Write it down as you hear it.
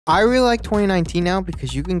I really like 2019 now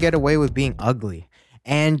because you can get away with being ugly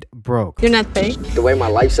and broke. You're not fake? The way my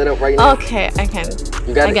life's set up right now. Okay, I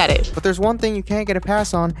get it. But there's one thing you can't get a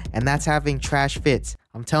pass on, and that's having trash fits.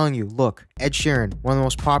 I'm telling you, look, Ed Sheeran, one of the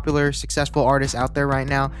most popular, successful artists out there right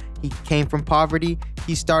now. He came from poverty.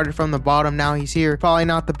 He started from the bottom. Now he's here. Probably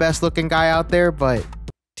not the best looking guy out there, but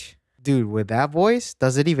dude, with that voice,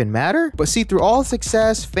 does it even matter? But see, through all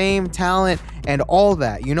success, fame, talent, and all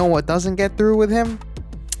that, you know what doesn't get through with him?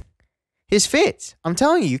 His fits. I'm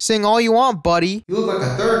telling you, sing all you want, buddy. You look like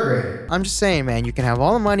a third grader. I'm just saying, man, you can have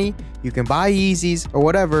all the money, you can buy Yeezys or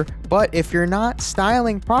whatever, but if you're not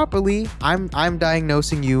styling properly, I'm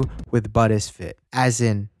diagnosing you with buttis fit. As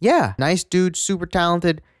in, yeah, nice dude, super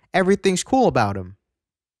talented, everything's cool about him.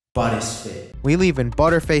 Buttis fit. We leaving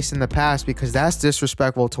Butterface in the past because that's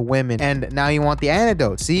disrespectful to women, and now you want the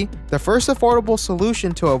antidote. See, the first affordable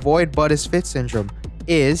solution to avoid buttis fit syndrome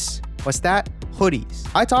is, what's that? Hoodies.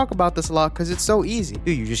 I talk about this a lot because it's so easy.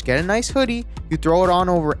 Dude, you just get a nice hoodie, you throw it on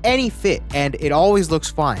over any fit, and it always looks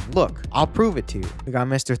fine. Look, I'll prove it to you. We got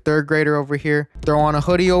Mr. Third Grader over here. Throw on a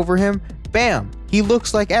hoodie over him. Bam! He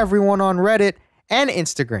looks like everyone on Reddit and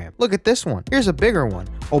Instagram. Look at this one. Here's a bigger one.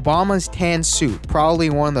 Obama's tan suit. Probably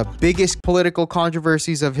one of the biggest political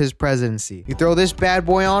controversies of his presidency. You throw this bad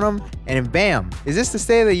boy on him, and bam. Is this the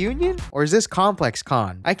State of the Union? Or is this Complex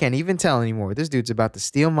Con? I can't even tell anymore. This dude's about to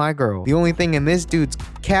steal my girl. The only thing in this dude's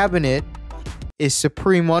cabinet is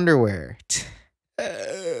Supreme underwear.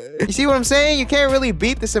 You see what I'm saying? You can't really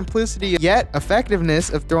beat the simplicity yet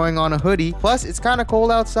effectiveness of throwing on a hoodie. Plus, it's kind of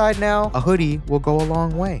cold outside now. A hoodie will go a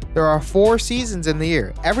long way. There are 4 seasons in the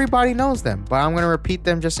year. Everybody knows them, but I'm going to repeat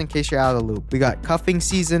them just in case you're out of the loop. We got cuffing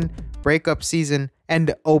season, breakup season,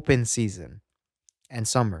 and open season. And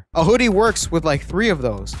summer. A hoodie works with like 3 of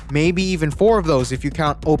those. Maybe even 4 of those if you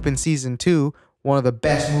count open season 2. One of the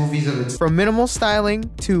best movies of its. From minimal styling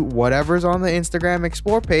to whatever's on the Instagram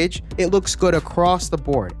Explore page, it looks good across the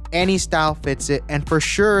board. Any style fits it, and for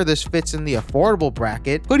sure this fits in the affordable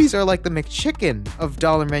bracket. Hoodies are like the McChicken of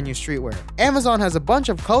dollar menu streetwear. Amazon has a bunch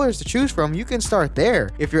of colors to choose from. You can start there.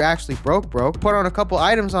 If you're actually broke, put on a couple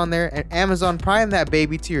items on there and Amazon Prime that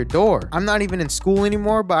baby to your door. I'm not even in school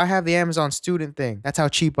anymore, but I have the Amazon student thing. That's how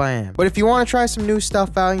cheap I am. But if you want to try some new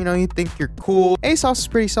stuff out, you know, you think you're cool, ASOS is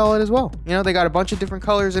pretty solid as well. You know, they got a bunch of different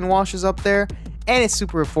colors and washes up there, and it's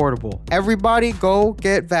super affordable. Everybody go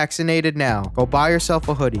get vaccinated now. Go buy yourself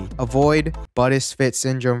a hoodie. Avoid buttis fit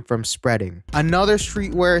syndrome from spreading. Another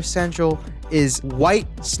streetwear essential is white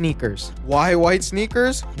sneakers. Why white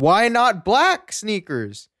sneakers? Why not black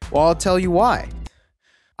sneakers? Well, I'll tell you why.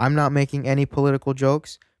 I'm not making any political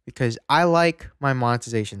jokes because I like my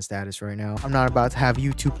monetization status right now. I'm not about to have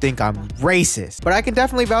YouTube think I'm racist, but I can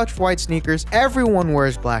definitely vouch for white sneakers. Everyone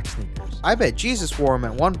wears black sneakers. I bet Jesus wore them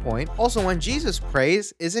at one point. Also, when Jesus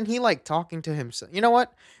prays, isn't he like talking to himself? You know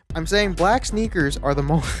what? I'm saying black sneakers are the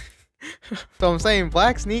most... So I'm saying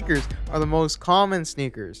black sneakers are the most common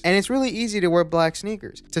sneakers, and it's really easy to wear black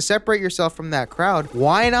sneakers. To separate yourself from that crowd,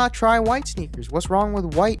 why not try white sneakers? What's wrong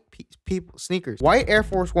with white people sneakers? White Air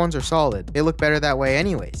Force Ones are solid. They look better that way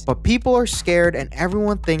anyways. But people are scared, and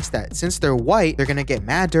everyone thinks that since they're white, they're gonna get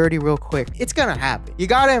mad dirty real quick. It's gonna happen. You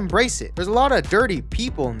gotta embrace it. There's a lot of dirty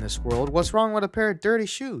people in this world. What's wrong with a pair of dirty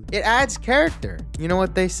shoes? It adds character. You know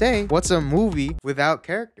what they say? What's a movie without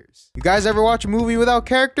characters? You guys ever watch a movie without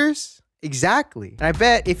characters? Exactly. And I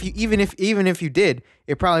bet if you even if you did,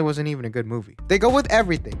 it probably wasn't even a good movie. They go with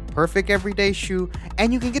everything. Perfect everyday shoe,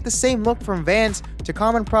 and you can get the same look from Vans to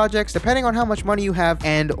common projects depending on how much money you have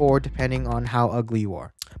and or depending on how ugly you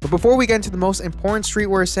are. But before we get into the most important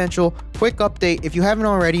streetwear essential, quick update. If you haven't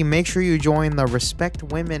already, make sure you join the Respect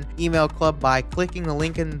Women email club by clicking the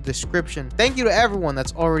link in the description. Thank you to everyone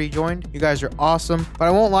that's already joined. You guys are awesome. But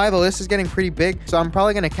I won't lie, the list is getting pretty big, so I'm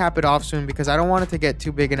probably going to cap it off soon because I don't want it to get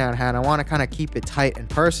too big and out of hand. I want to kind of keep it tight and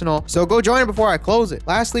personal. So go join it before I close it.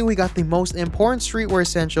 Lastly, we got the most important streetwear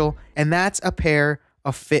essential, and that's a pair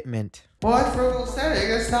of fitment. What? Frugal aesthetic?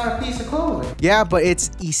 It's not a piece of clothing. Yeah, but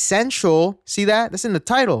it's essential. See that? That's in the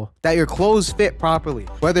title. That your clothes fit properly.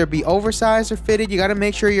 Whether it be oversized or fitted, you got to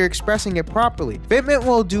make sure you're expressing it properly. Fitment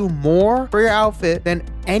will do more for your outfit than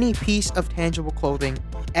any piece of tangible clothing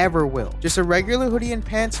ever will. Just a regular hoodie and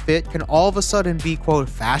pants fit can all of a sudden be, quote,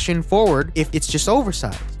 fashion forward if it's just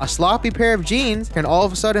oversized. A sloppy pair of jeans can all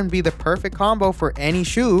of a sudden be the perfect combo for any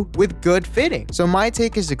shoe with good fitting. So my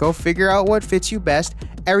take is to go figure out what fits you best.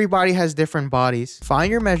 Everybody has different bodies.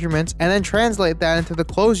 Find your measurements and then translate that into the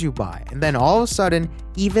clothes you buy. And then all of a sudden,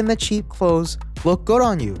 even the cheap clothes look good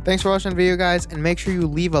on you. Thanks for watching the video, guys, and make sure you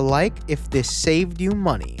leave a like if this saved you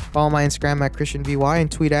money. Follow my Instagram at ChristianVY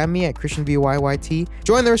and tweet at me at ChristianVYYT.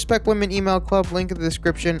 Join the Respect Women email club, link in the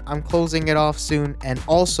description. I'm closing it off soon. And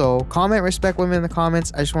also, comment Respect Women in the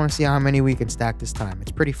comments. I just want to see how many we can stack this time.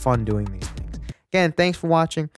 It's pretty fun doing these things. Again, thanks for watching.